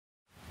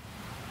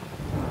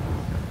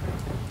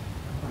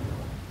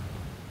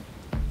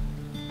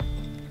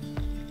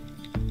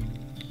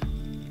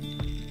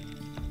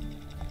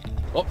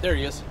Oh, there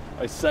he is.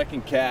 My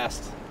second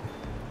cast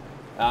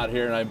out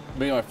here, and I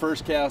made my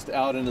first cast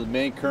out into the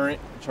main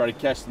current, try to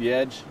catch the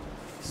edge.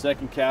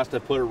 Second cast, I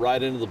put it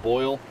right into the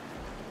boil.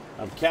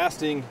 I'm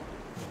casting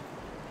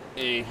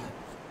a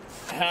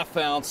 1/2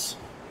 ounce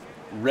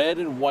red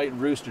and white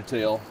rooster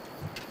tail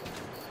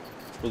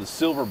with a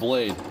silver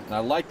blade. And I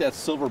like that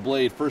silver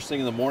blade first thing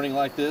in the morning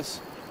like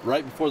this,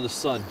 right before the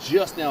sun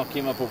just now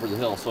came up over the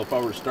hill. So if I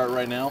were to start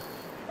right now,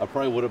 I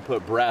probably would have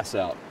put brass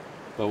out.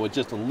 But with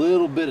just a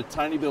little bit, a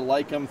tiny bit of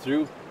light coming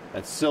through,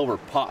 that silver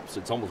pops.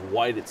 It's almost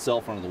white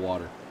itself under the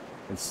water.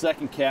 And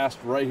second cast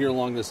right here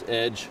along this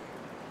edge,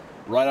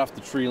 right off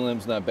the tree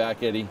limbs and that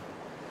back eddy.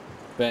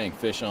 Bang,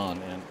 fish on,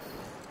 man.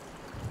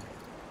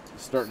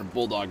 It's starting to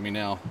bulldog me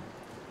now.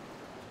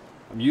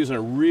 I'm using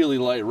a really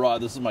light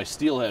rod. This is my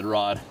steelhead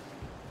rod.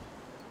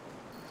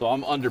 So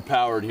I'm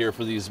underpowered here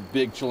for these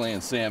big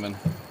Chilean salmon.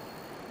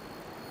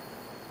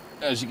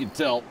 As you can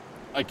tell,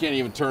 I can't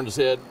even turn his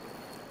head.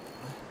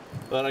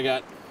 But I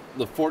got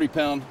the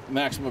 40-pound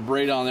maximum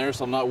braid on there,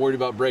 so I'm not worried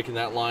about breaking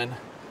that line.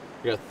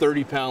 I got a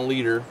 30-pound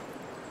leader.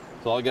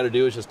 So all I got to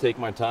do is just take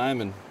my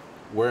time and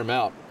wear them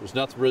out. There's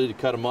nothing really to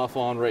cut them off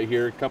on right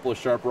here. A couple of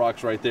sharp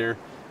rocks right there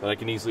that I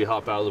can easily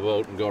hop out of the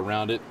boat and go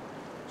around it.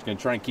 Just going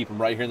to try and keep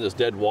him right here in this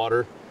dead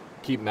water.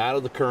 Keep him out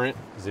of the current,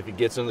 because if he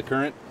gets in the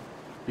current,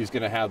 he's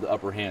going to have the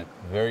upper hand.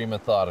 Very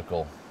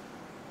methodical.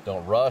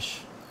 Don't rush.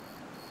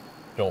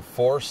 Don't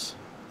force.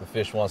 The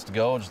fish wants to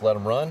go, just let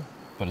him run.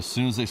 But as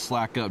soon as they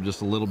slack up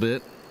just a little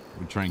bit,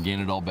 we try and gain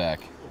it all back.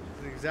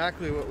 That's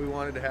exactly what we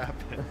wanted to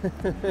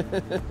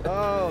happen.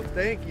 Oh,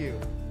 thank you.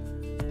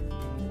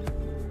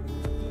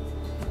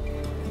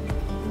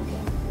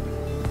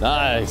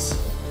 Nice.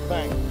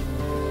 Thanks.